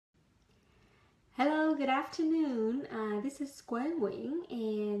good afternoon. This is quenguyen,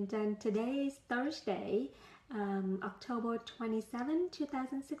 and today is Thursday, October 27,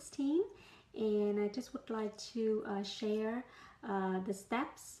 2016. And I just would like to share the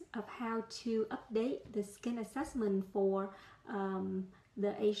steps of how to update the skin assessment for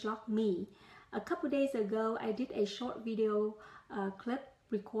the ageLOC Me. A couple days ago, I did a short video clip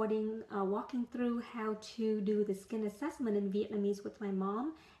recording walking through how to do the skin assessment in Vietnamese with my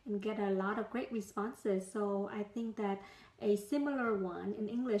mom and get a lot of great responses. So I think that a similar one in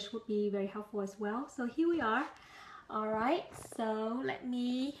English would be very helpful as well. So here we are. All right, so let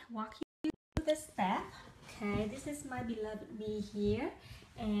me walk you through the step. Okay, this is my beloved me here,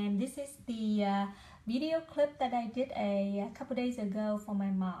 and this is the video clip that I did a couple days ago for my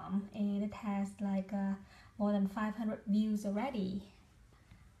mom, and it has like more than 500 views already.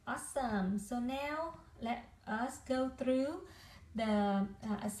 Awesome. So now let us go through the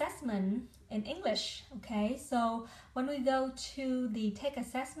assessment in English. Okay, so when we go to the take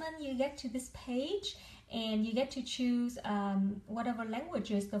assessment, you get to this page and you get to choose whatever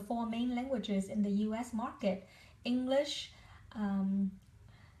languages, the 4 main languages in the US market: English,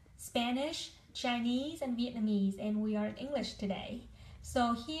 Spanish, Chinese, and Vietnamese, and we are in English today.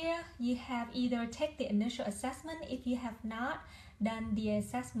 So here you have either take the initial assessment if you have not done the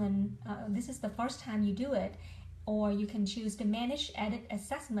assessment, this is the first time you do it, or you can choose the manage edit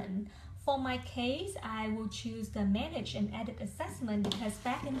assessment. For my case, I will choose the manage and edit assessment because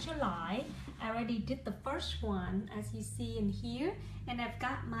back in July I already did the first one, as you see in here, and I've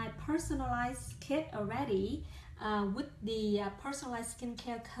got my personalized kit already with the personalized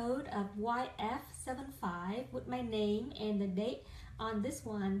skincare code of YF75 with my name and the date on this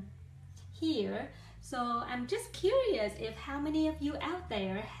one here. So I'm just curious if how many of you out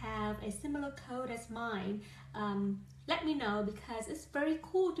there have a similar code as mine. Let me know, because it's very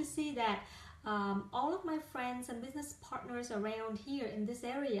cool to see that all of my friends and business partners around here in this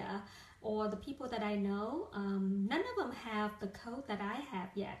area, or the people that I know, none of them have the code that I have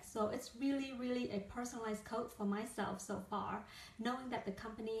yet. So it's really a personalized code for myself so far, knowing that the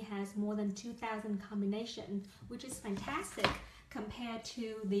company has more than 2,000 combinations, which is fantastic compared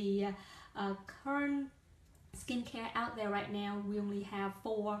to the current skincare out there right now. We only have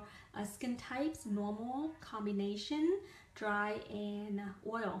 4 skin types: normal, combination, dry, and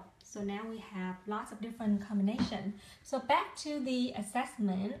oil. So now we have lots of different combinations. So back to the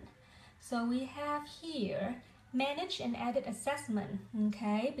assessment. So we have here manage and edit assessment,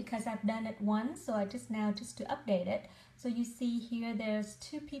 okay, because I've done it once, so I just to update it. So you see here there's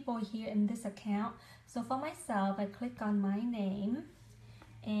 2 people here in this account. So for myself, I click on my name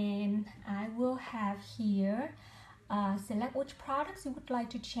and I will have here select which products you would like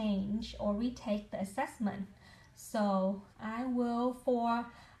to change or retake the assessment. So I will, for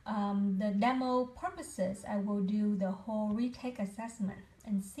the demo purposes, I will do the whole retake assessment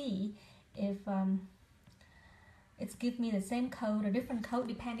and see if it's give me the same code or different code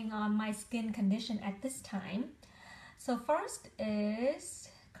depending on my skin condition at this time. So first is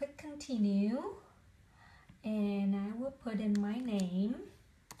click continue, and I will put in my name,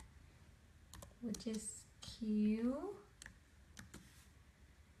 which is Q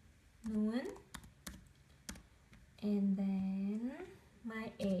Nguyen, and then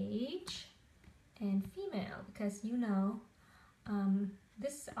my age and female, because you know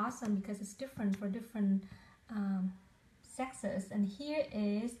this is awesome because it's different for different sexes. And here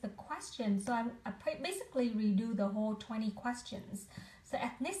is the question. So I basically redo the whole 20 questions. So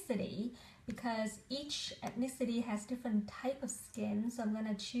ethnicity, because each ethnicity has different type of skin, so I'm going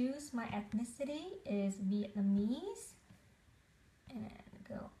to choose my ethnicity is Vietnamese and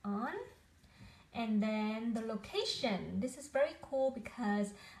go on. And then the location, this is very cool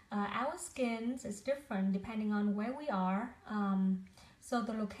because our skins is different depending on where we are. So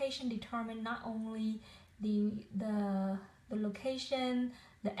the location determine not only the location,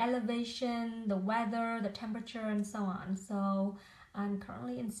 the elevation, the weather, the temperature, and so on. So I'm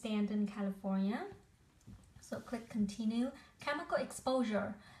currently in Stanton, California. So click continue. Chemical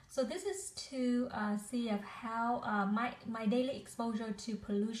exposure. So this is to see of how my daily exposure to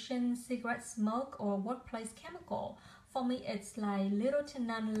pollution, cigarette smoke, or workplace chemical. For me, it's like little to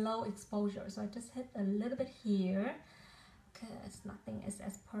none low exposure. So I just hit a little bit here because nothing is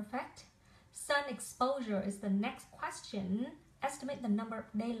as perfect. Sun exposure is the next question. Estimate the number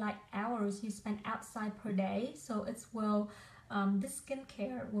of daylight hours you spend outside per day. So it will this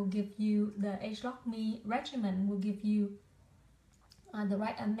skincare will give you, the ageLOC Me regimen will give you the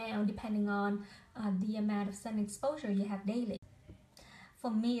right amount depending on the amount of sun exposure you have daily. For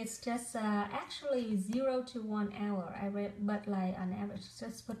me, it's just actually 0 to 1 hour. But like on average,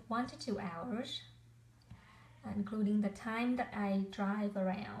 just put 1 to 2 hours. including the time that I drive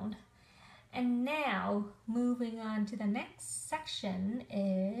around. And now moving on to the next section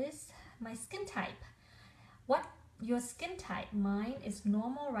is my skin type. What your skin type? Mine is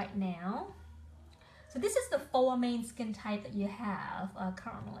normal right now. So this is the 4 main skin type that you have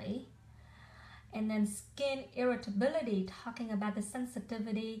currently. And then skin irritability, talking about the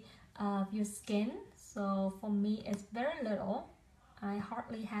sensitivity of your skin. So for me, it's very little. I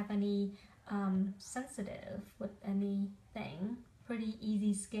hardly have any sensitive with anything. Pretty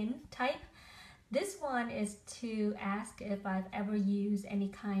easy skin type. This one is to ask if I've ever used any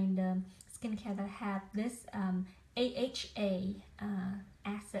kind of skincare that have this AHA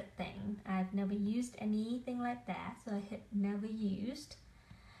acid thing. I've never used anything like that, so I hit never used.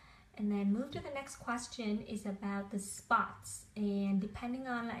 And then move to the next question is about the spots. And depending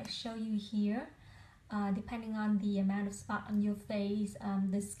on, I show you here, depending on the amount of spot on your face,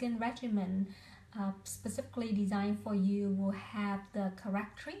 the skin regimen specifically designed for you will have the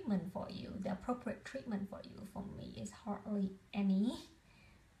correct treatment for you, the appropriate treatment for you. For me, it's hardly any.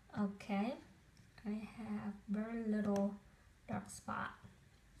 Okay, I have very little dark spot.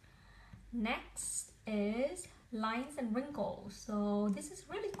 Next is lines and wrinkles. So this is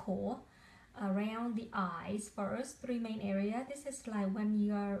really cool. Around the eyes first, 3 main areas. This is like when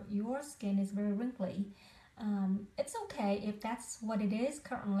your skin is very wrinkly. It's okay if that's what it is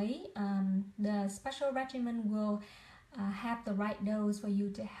currently. The special regimen will have the right dose for you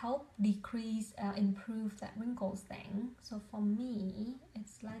to help decrease, improve that wrinkles thing. So for me,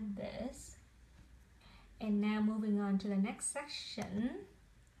 it's like this. And now moving on to the next section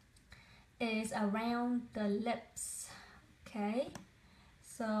is around the lips. Okay,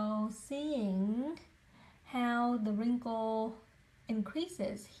 so seeing how the wrinkle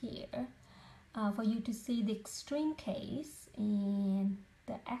increases here. For you to see the extreme case and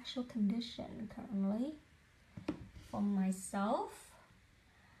the actual condition currently for myself.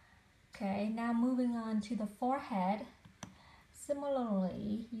 Okay, now moving on to the forehead.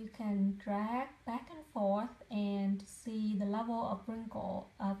 Similarly, you can drag back and forth and see the level of wrinkle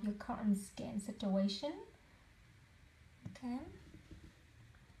of your current skin situation. Okay.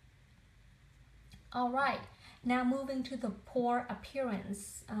 All right, now moving to the pore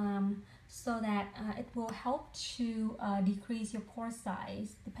appearance. So that it will help to decrease your pore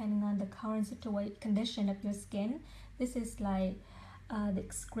size depending on the current condition of your skin. This is like the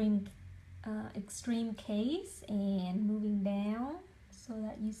extreme case, and moving down so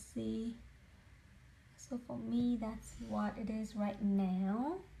that you see. So for me, that's what it is right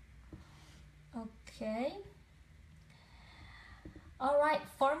now. Okay. Alright,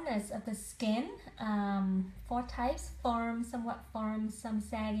 firmness of the skin. 4 types: firm, somewhat firm, some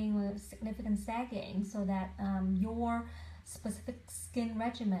sagging with significant sagging, so that your specific skin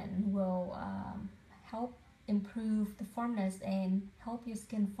regimen will help improve the firmness and help your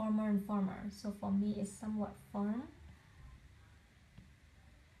skin firmer and firmer. So for me, it's somewhat firm.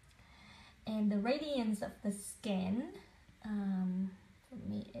 And the radiance of the skin, for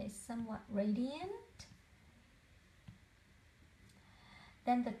me, is somewhat radiant.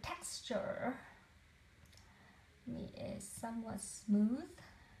 Then the texture is somewhat smooth.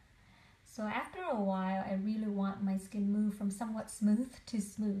 So after a while, I really want my skin move from somewhat smooth to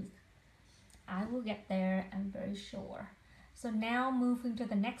smooth. I will get there, I'm very sure. So now moving to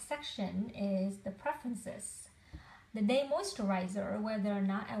the next section is the preferences. The day moisturizer, whether or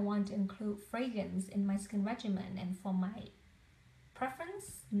not I want to include fragrance in my skin regimen. And for my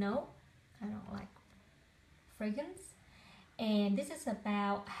preference, no, I don't like fragrance. And this is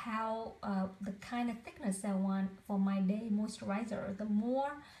about how the kind of thickness I want for my day moisturizer.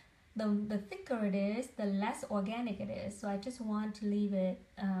 The thicker it is, the less organic it is. So I just want to leave it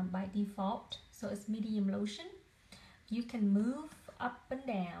by default. So it's medium lotion. You can move up and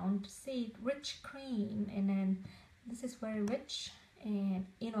down to see rich cream, and then this is very rich. And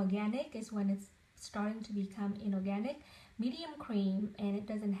inorganic is when it's starting to become inorganic. Medium cream, and it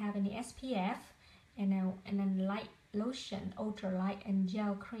doesn't have any SPF. And then light lotion, ultralight, and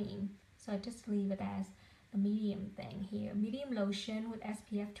gel cream. So I just leave it as the medium thing here. Medium lotion with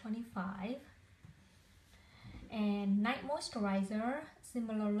SPF 25. And night moisturizer,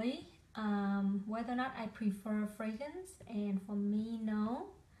 similarly, whether or not I prefer fragrance, and for me, no.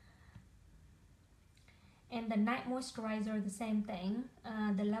 And the night moisturizer, the same thing.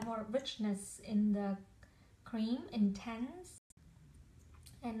 The level of richness in the cream, intense.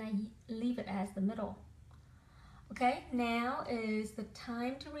 And I leave it as the middle. Okay, now is the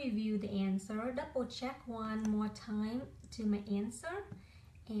time to review the answer. Double check one more time to my answer,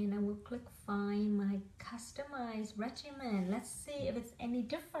 and I will click find my customized regimen. Let's see if it's any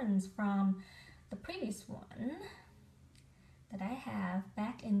difference from the previous one that I have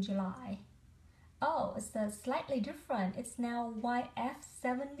back in July. Oh, it's slightly different. It's now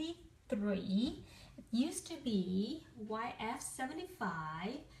YF73. It used to be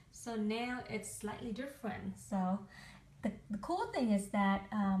YF75, so now it's slightly different. So the cool thing is that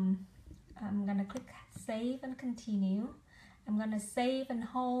I'm gonna click save and continue. I'm gonna save and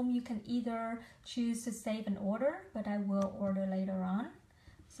home. You can either choose to save and order, but I will order later on.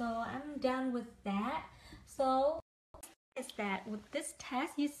 So I'm done with that. So is that with this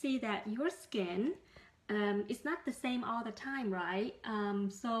test you see that your skin is not the same all the time, right?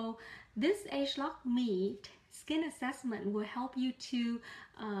 So this ageLOC Meet skin assessment will help you to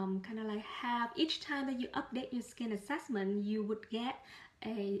kind of like have each time that you update your skin assessment, you would get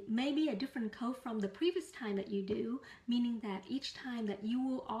maybe a different code from the previous time that you do, meaning that each time that you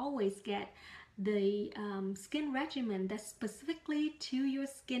will always get the skin regimen that's specifically to your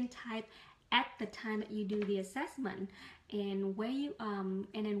skin type at the time that you do the assessment, and where you and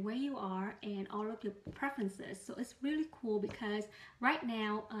then where you are and all of your preferences. So it's really cool because right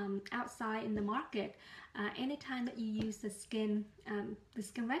now outside in the market, anytime that you use the skin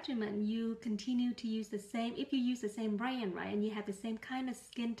regimen, you continue to use the same, if you use the same brand, right, and you have the same kind of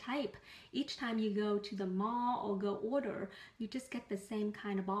skin type, each time you go to the mall or go order, you just get the same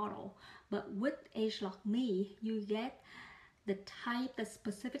kind of bottle. But with ageLOC Me, you get the type that's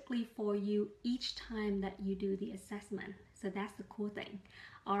specifically for you each time that you do the assessment. So that's the cool thing.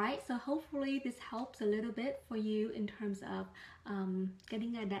 All right, so hopefully this helps a little bit for you in terms of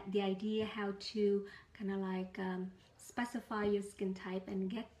getting the idea how to kind of like specify your skin type and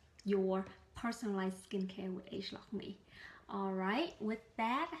get your personalized skincare with ageLOC Me. All right, with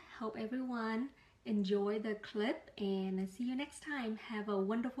that, hope everyone enjoy the clip and see you next time. Have a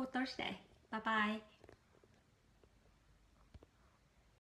wonderful Thursday. Bye bye.